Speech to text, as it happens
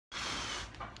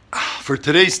For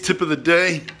today's tip of the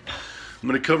day, I'm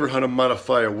going to cover how to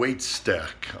modify a weight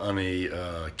stack on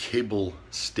a cable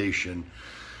station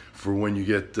for when you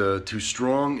get too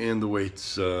strong and the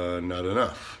weight's not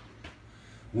enough.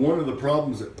 One of the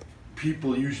problems that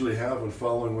people usually have when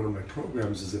following one of my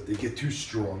programs is that they get too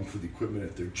strong for the equipment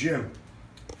at their gym.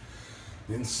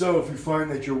 And so if you find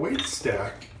that your weight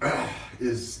stack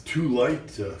is too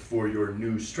light for your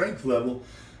new strength level,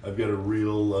 I've got a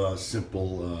real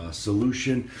simple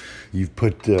solution. You've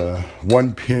put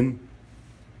one pin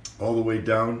all the way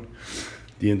down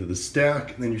the end of the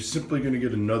stack, and then you're simply going to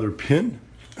get another pin,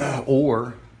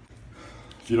 or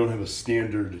if you don't have a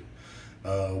standard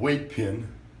weight pin,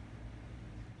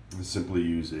 you simply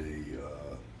use a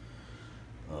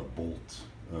bolt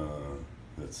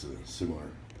that's a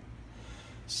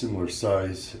similar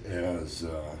size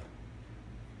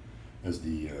as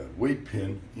the weight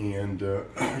pin, and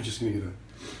I'm just going to get a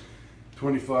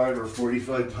 25 or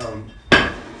 45 pound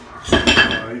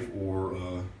knife or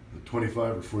a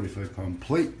 25 or 45 pound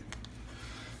plate,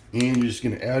 and you're just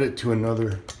going to add it to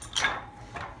another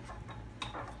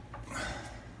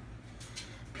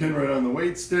pin right on the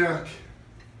weight stack,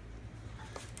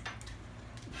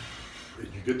 and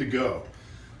you're good to go.